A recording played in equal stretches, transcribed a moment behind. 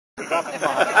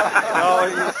Now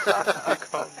he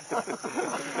become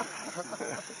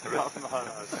Ram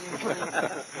Maharaj.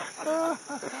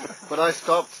 But I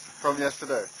stopped from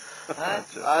yesterday.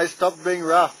 I stopped being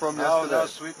rough from yesterday. Now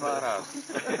sweet Maharaj.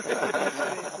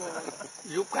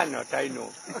 You cannot, I know.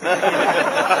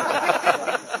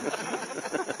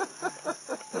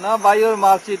 Now by your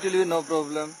mercy it will be no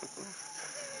problem.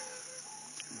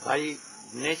 By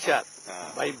nature,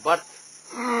 by birth,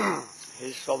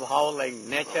 his swabhav like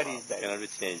nature is that. Cannot be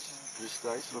changed.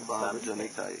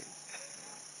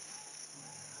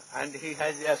 And he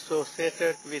has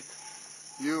associated with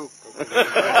You.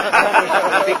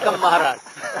 become Maharaj.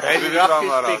 Very Ram roughly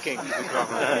Maharaj. speaking. Ram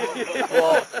Maharaj.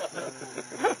 Wow.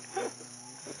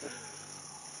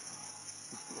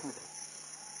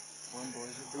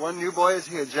 One new boy is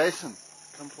here, Jason.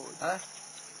 Come forward. Huh?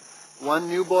 One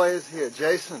new boy is here,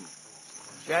 Jason.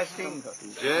 Jason.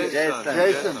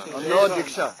 Jason, on no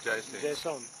Diksha.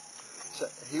 Jason. So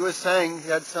he was saying he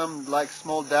had some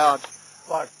small doubt.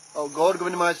 What? Oh, Gaur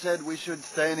Govinda Maharaj said we should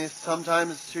stay in his.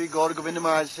 Sometimes Sri Gaur Govinda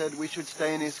Maharaj said we should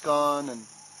stay in ISKCON, and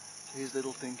his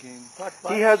little thinking. What?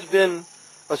 He has been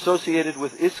associated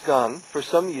with ISKCON for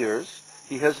some years.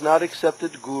 He has not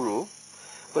accepted Guru,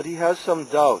 but he has some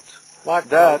doubt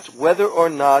that whether or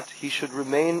not he should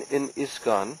remain in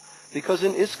ISKCON, because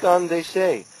in ISKCON they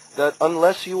say that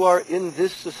unless you are in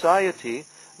this society,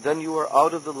 then you are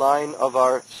out of the line of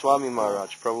our Swami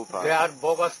Maharaj, Prabhupada. They are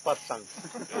bogus persons.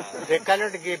 They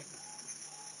cannot give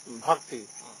bhakti.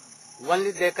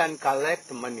 Only they can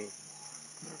collect money.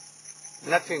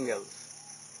 Nothing else.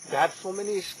 They have so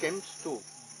many schemes to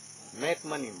make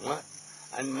money.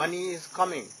 And money is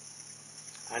coming.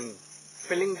 And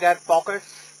filling their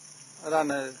pockets, run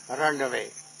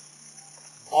away.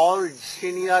 All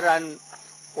senior and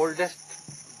oldest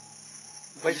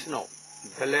Vaishnava,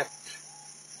 they left.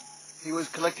 He was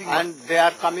collecting. And they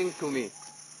are coming to me.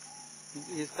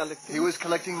 He was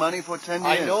collecting money for 10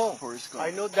 years. I know. For ISKCON.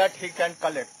 I know that he can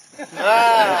collect.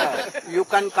 You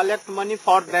can collect money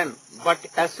for them, but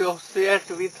associate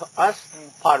with us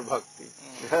for bhakti.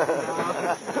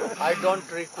 I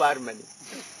don't require money.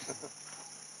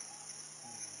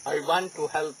 I want to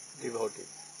help devotees.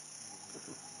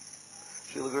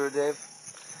 Srila Gurudev,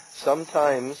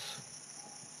 sometimes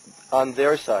on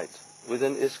their side,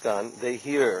 within ISKCON, they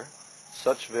hear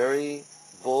such very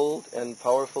bold and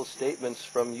powerful statements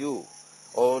from you.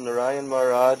 Oh, Narayan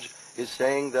Maharaj is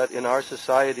saying that in our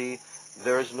society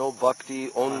there is no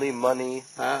bhakti, only money.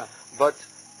 But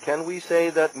can we say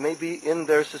that maybe in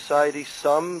their society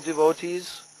some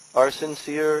devotees are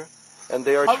sincere and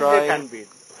they are How trying? they can be?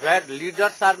 Where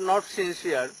leaders are not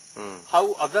sincere,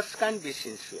 how others can be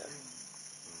sincere?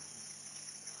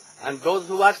 And those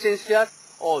who are sincere,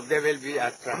 oh, they will be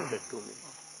attracted to me.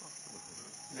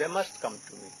 They must come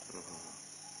to me.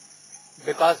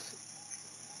 Because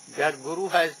their Guru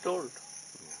has told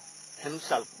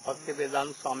himself,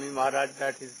 Bhaktivedanta Swami Maharaj,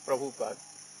 that is Prabhupada,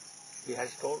 he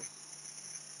has told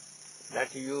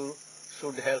that you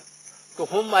should help. To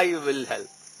whom I will help?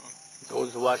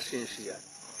 Those who are sincere.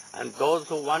 And those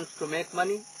who want to make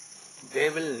money, they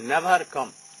will never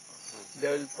come.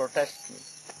 They will protest me.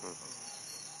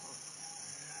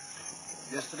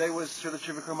 Yesterday was Srila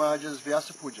Trivikram Maharaj's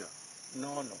Vyasa Puja.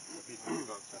 No.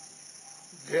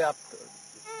 Day after.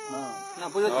 না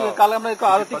পুজো কাল আমরা একটু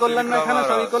আরতি করলেন না এখানে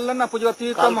সবই করলেন না পুজো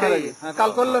ত্রিবিক্রম মহারাজ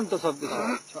কাল করলেন তো সব কিছু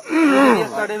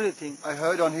everything I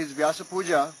heard on his Vyasa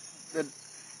Puja that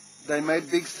they made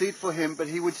big seat for him, but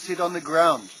he would sit on the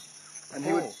ground, and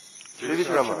he would.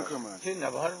 Trivikram Maharaj. He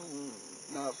never.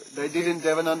 No, they did in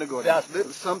Devananda Gaur.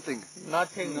 Something.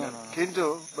 Nothing. Kintu,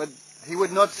 but he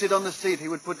would not sit on the seat. He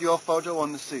would put your photo on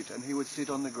the seat, and he would sit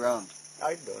on the ground.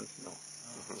 I don't know.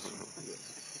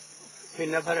 He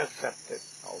never accepted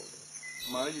all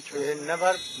this. He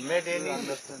never made any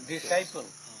disciple.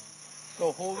 So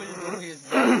who will do his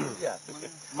best?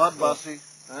 Madbasi.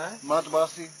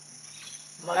 Madbasi.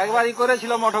 একবারই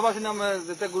করেছিল মঠবাসী নামে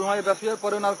গুরুমায়ের ব্যাপারে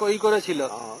পরে ওনার কই করেছিল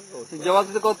জবাব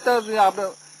দিতে করতে আপনার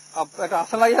একটা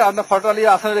আসন লাগিয়ে আপনার ফটো নিয়ে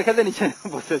আসনে রেখে দিয়ে নিচে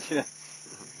বসেছিলেন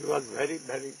He was very,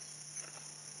 very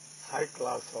high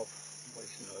class of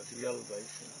Vaishnava, real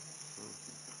Vaishnava.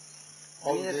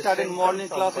 He started morning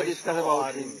class to discuss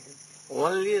about him.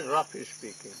 Only rough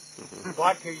speaking.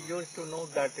 What he used to know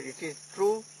that it is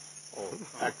true,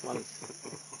 at once.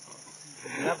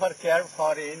 Never cared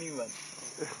for anyone.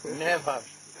 Never.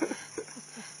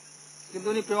 কিন্তু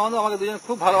উনি প্রেমানন্দ আমাকে দুজন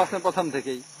খুব ভালোবাসেন প্রথম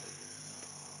থেকেই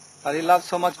আর he loves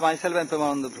so much myself and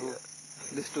Premananda Prabhu.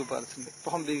 These two persons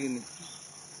from beginning.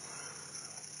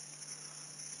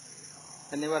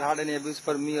 I never had any abuse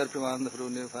for me or Premananda Prabhu,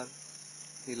 never.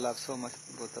 He loves so much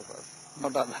both of us.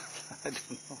 Not others. I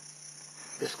don't know.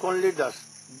 ISKCON leaders,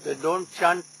 they don't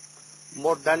chant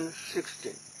more than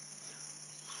 16.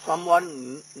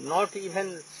 Someone not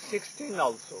even 16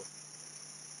 also.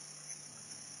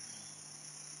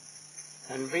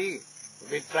 And we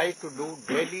try to do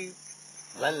daily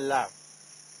 1 lakh.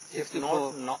 If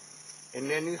not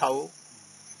in any how,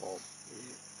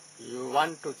 you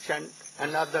want to chant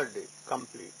another day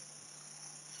complete.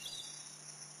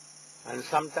 And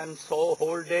sometimes so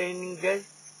whole day engaged,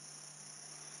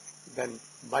 then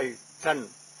by turn,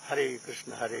 Hare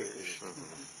Krishna, Hare Krishna.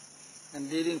 And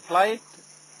during flight,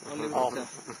 only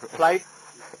Flight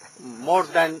more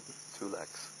than 2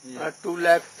 lakhs. 2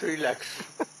 lakhs, 3 lakhs.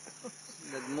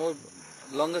 That more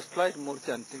longest flight, more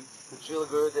chanting. Srila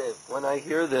Gurudev, when I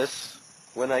hear this,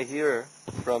 when I hear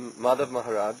from Madhav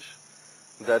Maharaj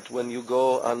that when you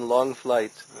go on long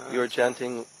flight, you're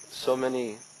chanting so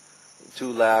many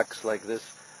 2 lakhs like this,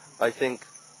 I think,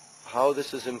 how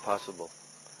this is impossible.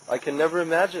 I can never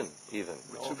imagine even.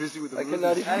 Too busy with the I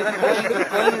cannot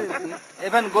movies.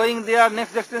 Even going there,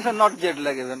 next destination, not jet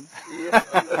lag even.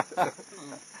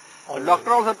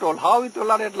 Doctor also told, how we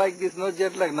tolerate like this, no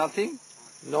jet lag, nothing.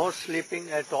 No sleeping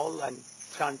at all and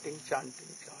chanting.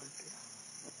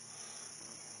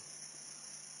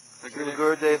 Srila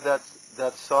Gurudev,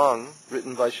 that song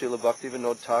written by Srila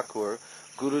Bhaktivedanta Thakur,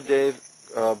 Gurudev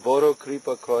Boro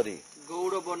Kripa Kori,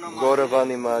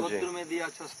 Gauravani Maji.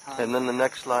 And then the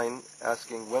next line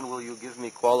asking, when will you give me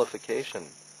qualification?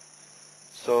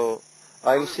 So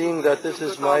I'm seeing that this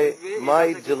is my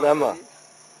dilemma.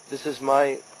 This is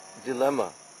my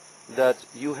dilemma, that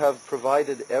you have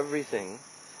provided everything.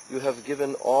 You have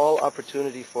given all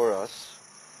opportunity for us,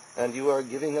 and you are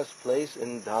giving us place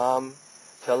in Dham,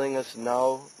 telling us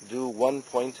now do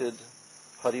one-pointed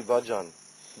Hari Bhajan,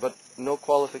 but no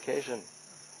qualification.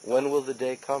 When will the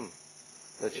day come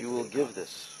that you will give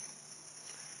this?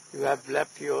 You have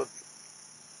left your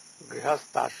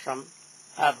grihasthashram,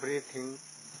 everything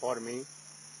for me,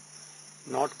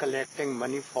 not collecting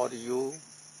money for you.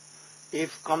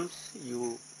 If comes,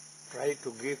 you try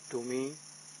to give to me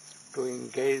to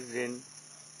engage in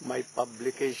my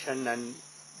publication and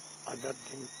other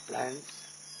things, plans.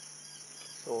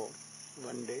 So,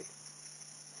 one day,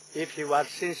 if you are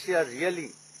sincere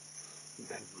really,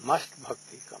 then must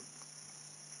bhakti come.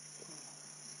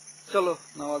 Chalo,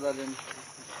 Nawada then.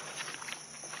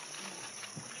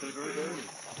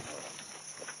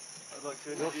 I'd like to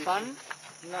Your introduce son?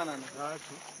 No. No, it's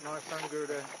my son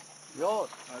Gurudev. Yours.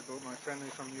 I brought my family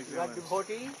from New You are Zealand.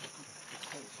 devotee?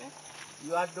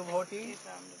 You are devotee?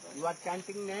 You are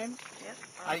chanting name? Yes.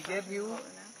 I gave you.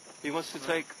 He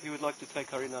would like to take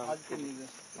Harinam.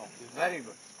 Very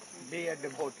good. Be a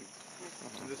devotee.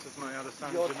 And this is my other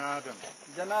son, Your- Janardhan.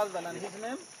 Janardhan, and his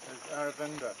name? It's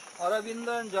Aravinda.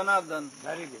 Aravinda and Janardhan.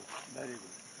 Very good. Very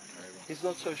good. He's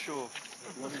not so sure.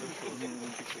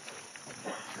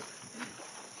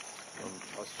 From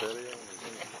Australia?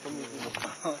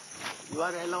 You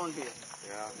are alone here.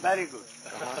 Yeah. Very good.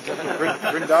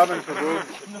 Vrindavan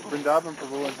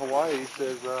Prabhu in Hawaii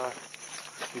says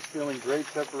he's feeling great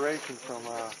separation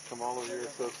from all of your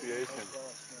association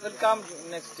Will come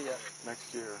next year.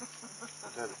 next year.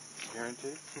 Is that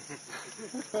guaranteed?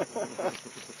 2009.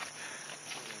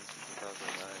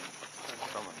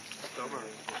 Summer.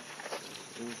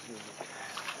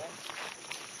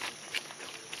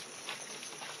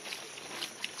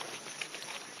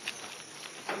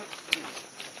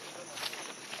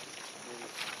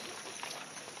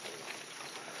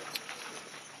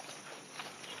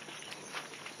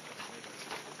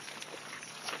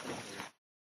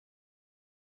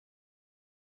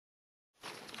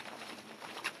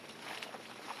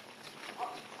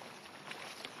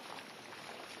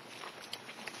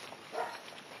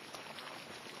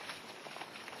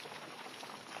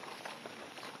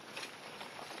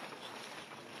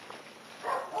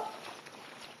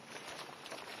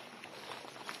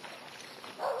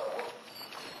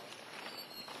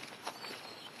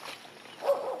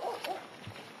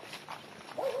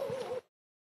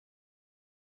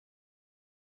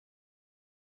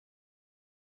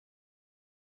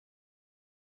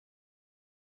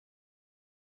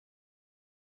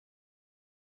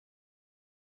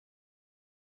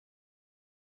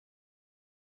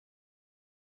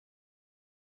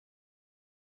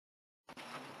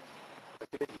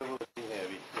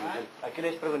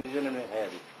 Akhilesh Prabhu New Zealand में है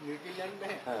अभी New Zealand में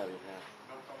है? हाँ अभी हाँ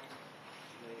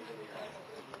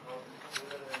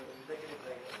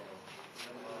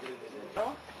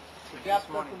This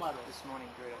morning. This morning,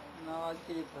 Guru. No, I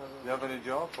keep You have any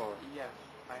job or? Yeah.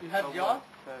 You have job?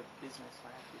 For business,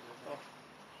 I have to do that.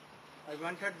 I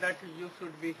wanted that you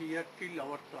should be here till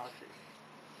our classes.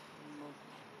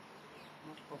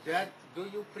 Dad, do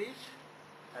you preach?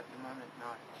 At the moment,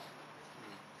 not.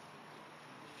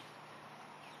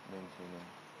 Maintaining.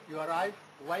 Your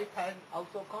wife has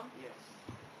also come? Yes.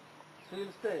 She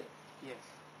will stay. Yes.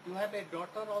 You have a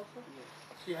daughter also? Yes.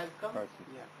 She has come?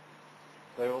 Yeah.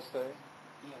 They will stay?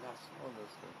 Yeah, that's Oh,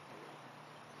 that's good.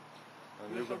 And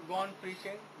You should go on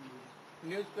preaching.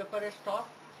 Newspaper stop?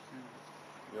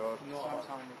 Your No. some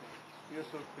sound again. You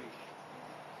should preach.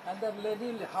 And that lady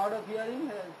hard of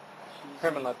hearing,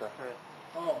 Premalata. Correct.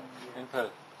 Oh, In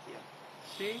Perth.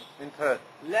 she In Perth.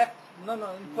 left. no, in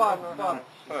Park.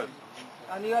 Perth.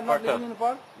 And you are not Park. living in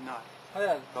Park? Not.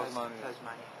 Where? Tasmania.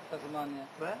 Tasmania. Tasmania.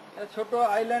 Where? A ছোট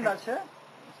island আছে,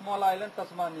 small island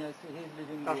Tasmania. He is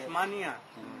living there. Tasmania.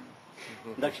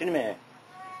 दक्षिण में है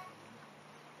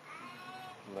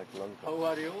Like Lanka. How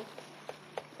are you?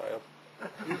 Tired.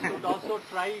 You should also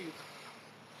try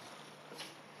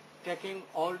taking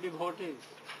all devotees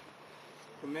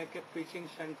to make a preaching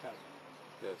center.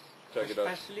 Yes. Check it out.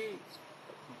 Especially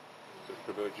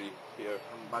Prabhuji here.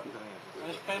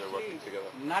 They're especially working together.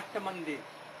 Natya Mandir,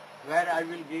 where I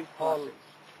will give classes.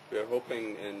 We are hoping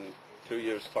in 2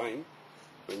 years' time,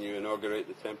 when you inaugurate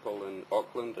the temple in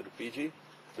Auckland and Fiji,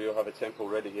 we'll have a temple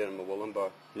ready here in Mawalumba.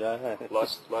 Yeah.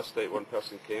 Last night one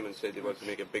person came and said they want to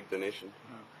make a big donation.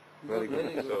 Very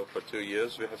good. So for 2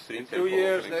 years we have 3 In temple 2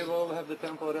 years openings. they will have the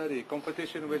temple ready.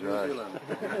 Competition with New Right. Zealand.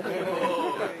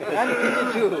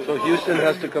 So Houston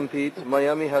has to compete,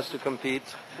 Miami has to compete.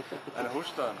 And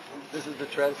Houston. This is the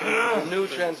new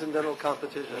transcendental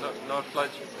competition. No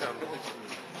flights come.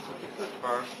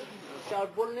 क्या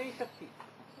बोल नहीं सकती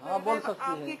हाँ बोल सकती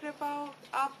आपकी है. कृपा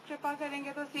आप कृपा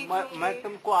करेंगे तो सीख मैं लूंगी.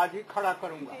 तुमको आज ही खड़ा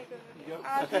करूंगा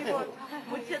आज ही बोल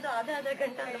मुझसे तो आधा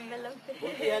घंटा लंबे लगते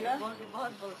बोलती है ना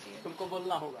बहुत बोलती है. तुमको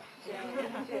बोलना होगा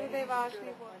देवास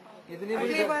नहीं बोल इतनी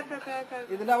अगली बड़ी बार प्रिपेयर कर.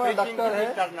 इतना बड़ा Preaching डॉक्टर भी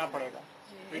है. करना पड़ेगा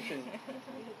Preaching.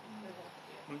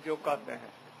 हम जो कहते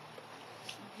हैं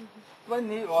तो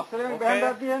ऑस्ट्रेलिया में बहन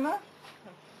रहती है ना,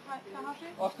 कहाँ पे?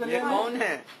 ये ऑस्ट्रेलिया में कौन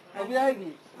है अभी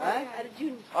आएगी.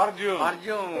 अर्जुन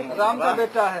राम का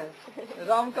बेटा है,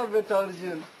 राम का बेटा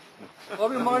अर्जुन. वो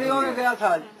भी मॉर्निंग वॉक में गया था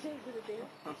आज.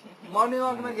 मॉर्निंग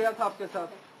वॉक में गया था आपके साथ.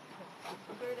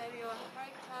 Good, everyone.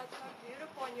 Right, that's so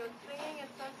beautiful, and your singing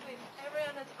is so sweet.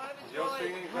 Everyone is Your overjoyed.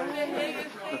 singing is And hear you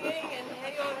singing and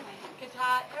hear your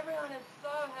guitar. Everyone is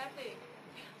so happy.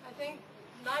 I think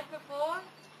night before,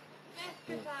 best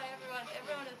guitar, everyone.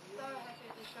 Everyone is so happy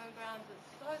at the showgrounds.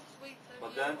 It's so sweet, so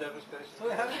beautiful. So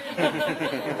happy.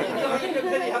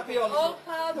 Very happy also. All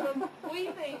clouds were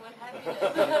weeping with happiness.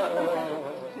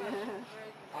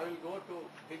 I will go to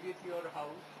visit your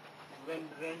house when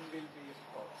rain will be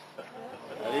stopped.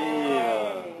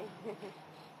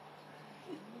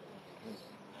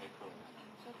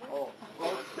 Oh,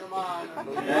 Goswami.